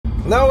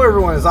Hello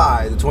everyone, it's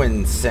I, the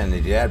Twin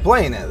Sanity Dad,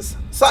 playing as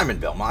Simon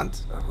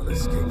Belmont. I will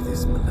escape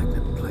this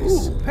malignant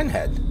place. Ooh,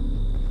 Pinhead.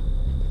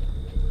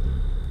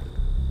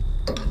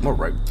 We're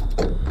right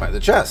by the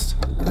chest.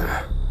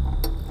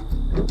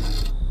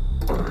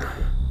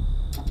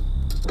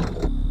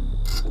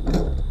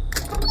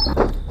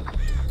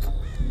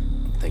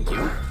 Thank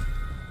you.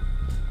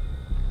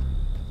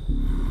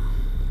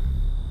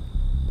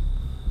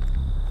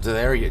 So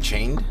there, you get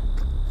chained?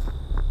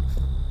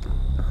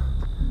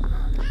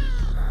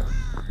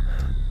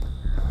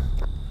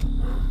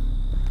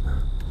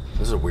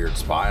 This is a weird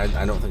spot.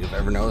 I don't think I've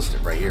ever noticed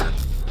it right here.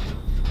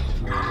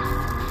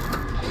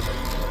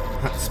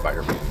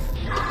 Spider-Man.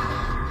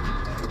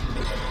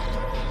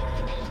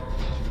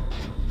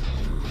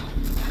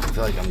 I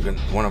feel like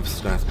one of us is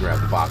gonna have to grab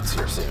the box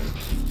here soon.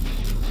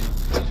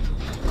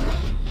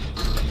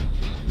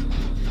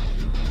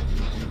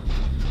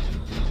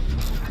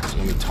 It's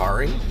gonna be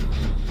Tari.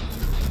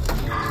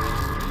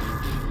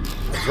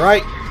 That's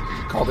right.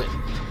 Called it.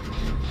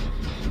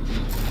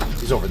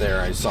 He's over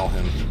there. I saw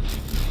him.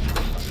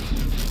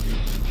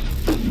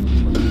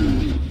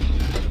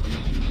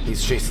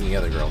 He's chasing the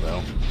other girl,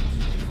 though.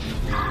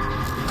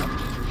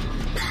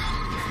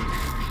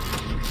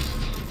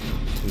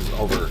 He's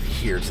over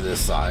here to this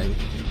side.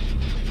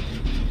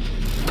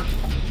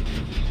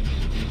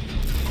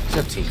 Is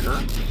that Tinker?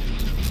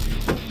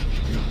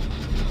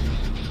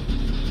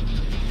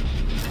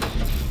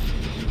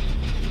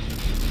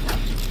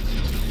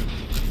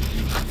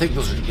 I think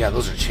those are, yeah,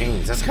 those are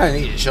chains. That's kind of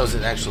neat. It shows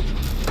an actual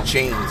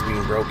chains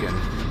being broken.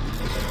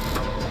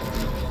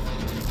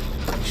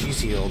 She's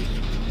healed.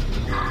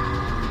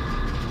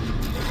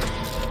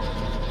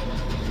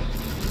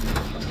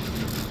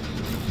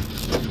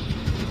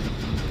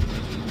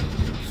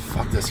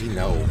 Fuck, does he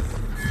know?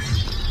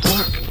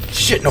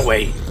 Shit, no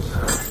way.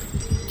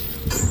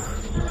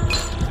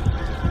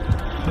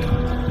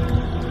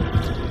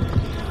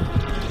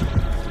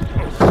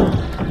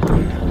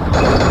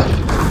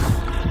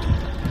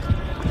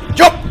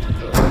 Jump!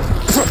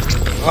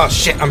 Oh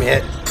shit, I'm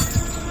hit.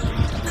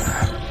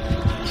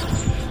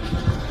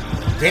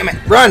 Damn it,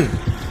 run!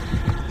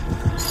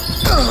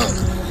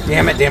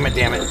 Damn it, damn it,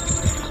 damn it.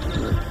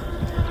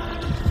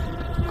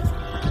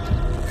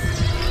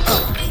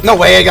 No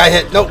way, I got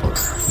hit. Nope.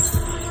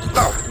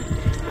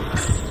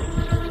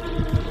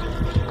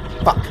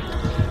 Fuck.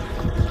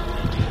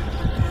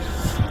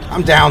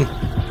 I'm down.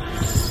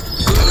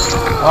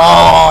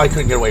 Oh, I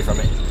couldn't get away from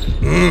it.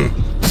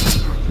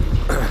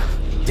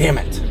 Damn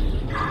it.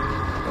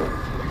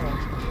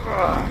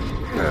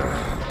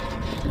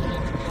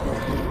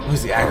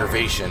 Who's the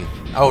aggravation?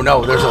 Oh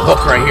no, there's a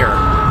hook right here.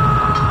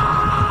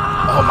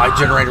 Oh, my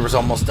generator was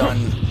almost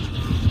done.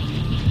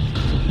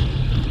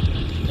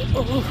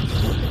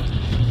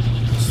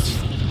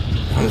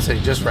 I'm gonna say,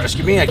 just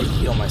rescue me, I can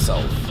heal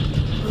myself.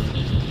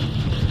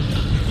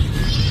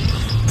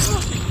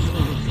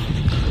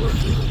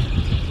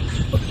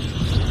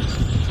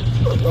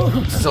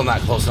 Still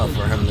not close enough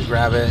for him to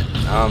grab it.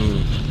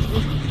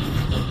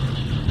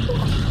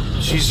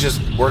 She's just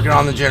working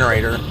on the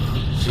generator.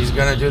 She's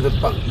gonna do the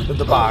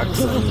box.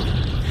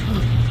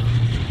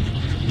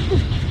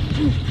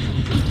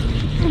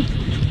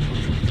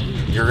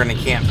 And you're gonna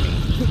camp me.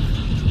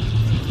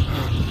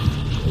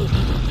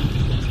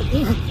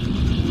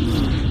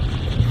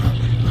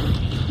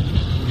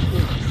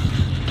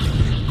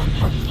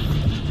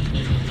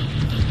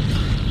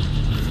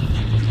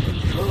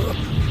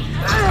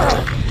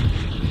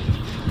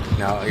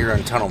 No, you're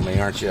gonna tunnel me,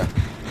 aren't you?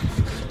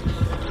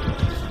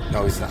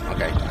 No, he's not.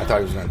 Okay, I thought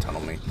he was gonna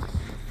tunnel me.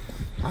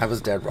 I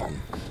was dead wrong.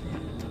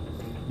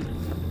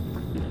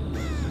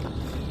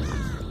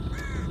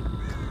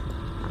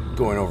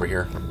 Going over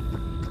here.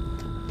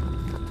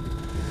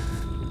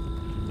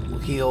 We'll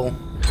heal.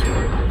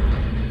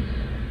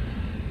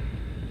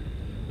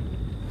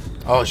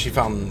 Oh, she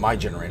found my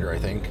generator, I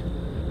think.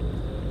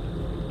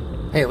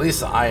 Hey, at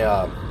least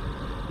I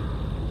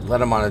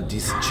led him on a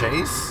decent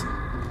chase.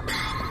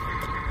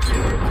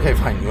 Okay,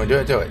 fine. You want to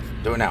do it? Do it.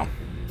 Do it now.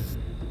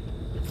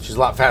 She's a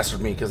lot faster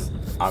than me because,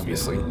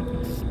 obviously,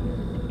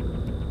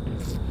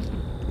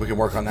 we can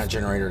work on that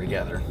generator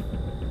together.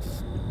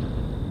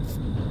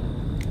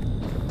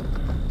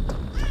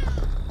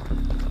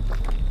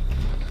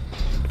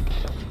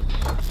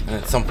 And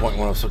at some point,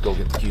 one of us will go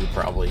get the cube,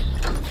 probably,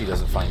 if he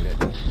doesn't find it.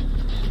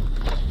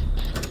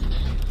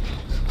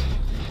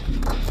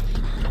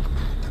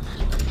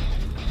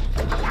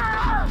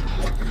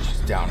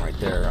 Down right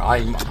there.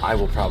 I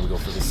will probably go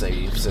for the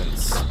save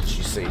since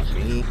she saved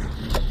me.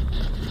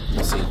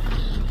 We'll see.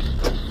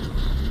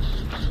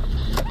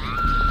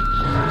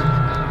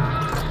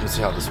 Let's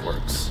see how this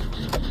works.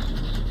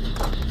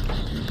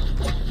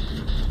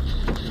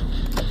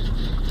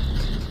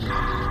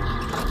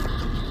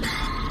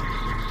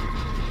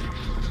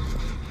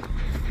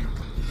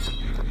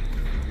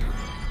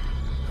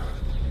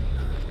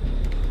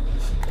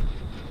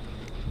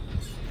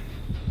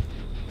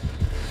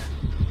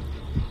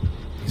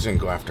 He's gonna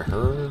go after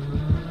her.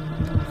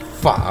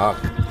 Fuck.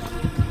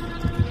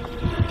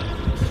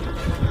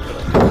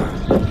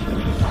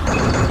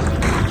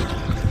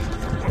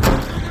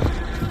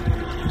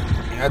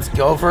 Let's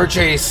go for a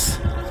chase.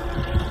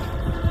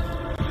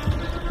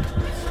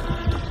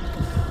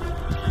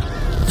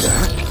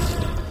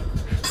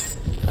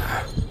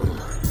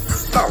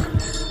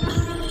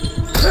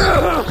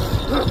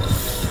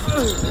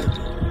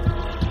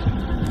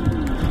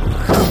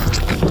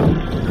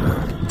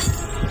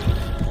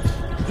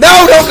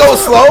 No, don't go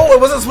slow. It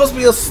wasn't supposed to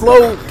be a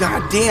slow.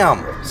 God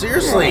damn.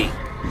 Seriously.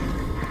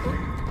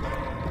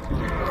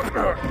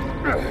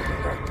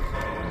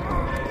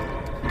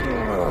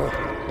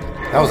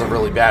 That was a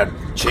really bad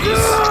chase.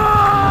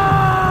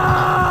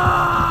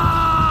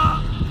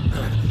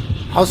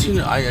 How's he?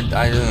 I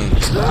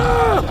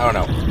don't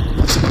know.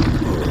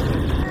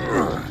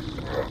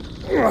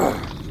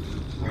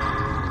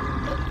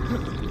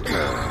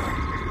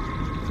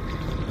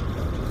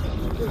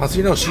 How's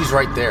he know she's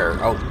right there?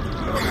 Oh,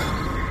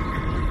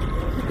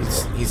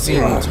 he's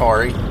seeing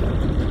Tori.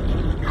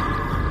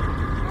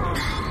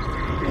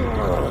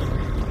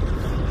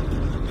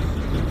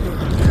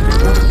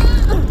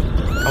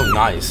 Oh,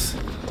 nice.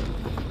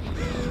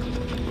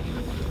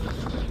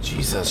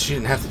 Jesus, she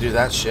didn't have to do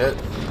that shit.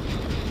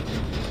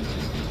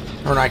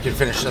 Her and I can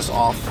finish this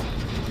off.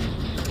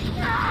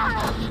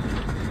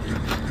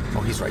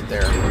 Oh, he's right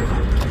there.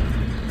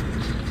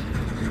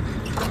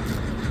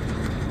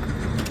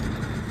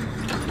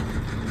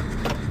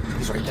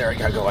 He's right there. I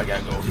gotta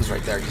go. He's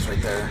right there. He's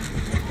right there.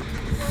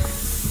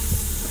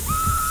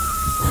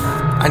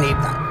 I need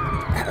to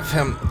have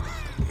him.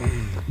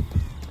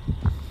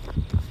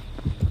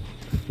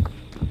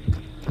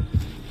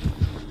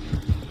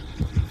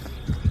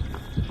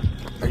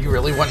 Are you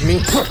really wanting me?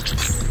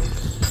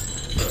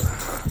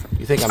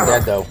 You think I'm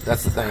dead, though.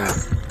 That's the thing.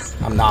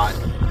 I'm not.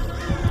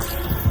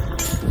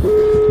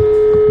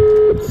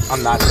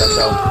 I'm not dead,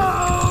 though.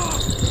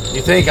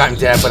 You think I'm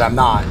dead, but I'm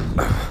not.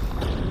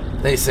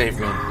 They saved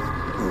me.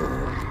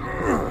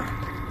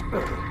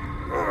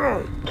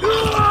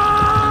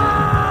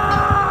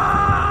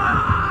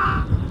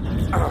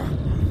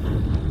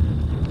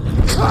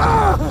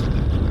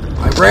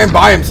 I ran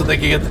by him so they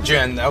could get the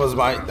gen. That was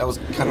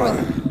kind of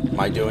like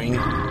my doing.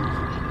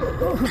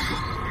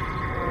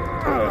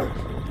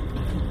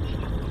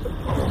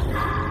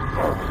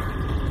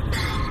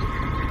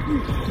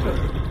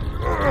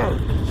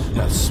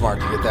 That's smart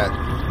to get that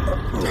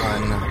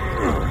done.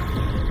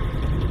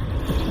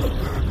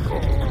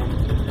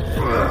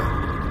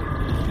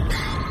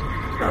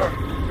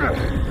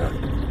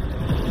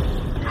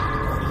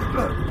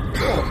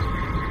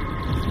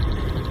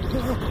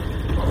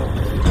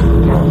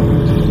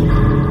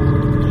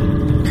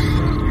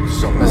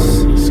 So miss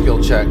skill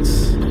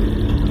checks.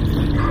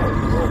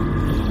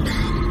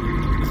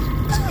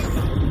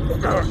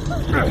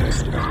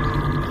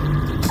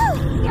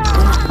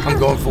 I'm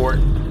going for it.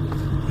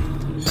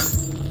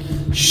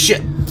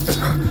 Shit.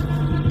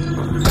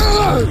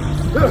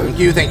 Thank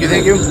you, thank you,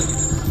 thank you.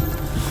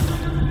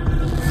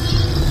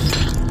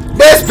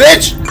 Miss,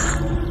 bitch!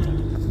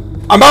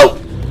 I'm out!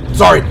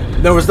 Sorry,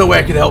 there was no way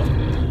I could help.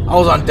 I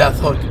was on death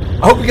hook.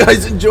 I hope you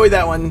guys enjoyed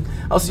that one.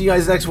 I'll see you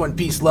guys next one.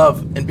 Peace,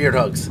 love, and beard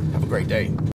hugs. Have a great day.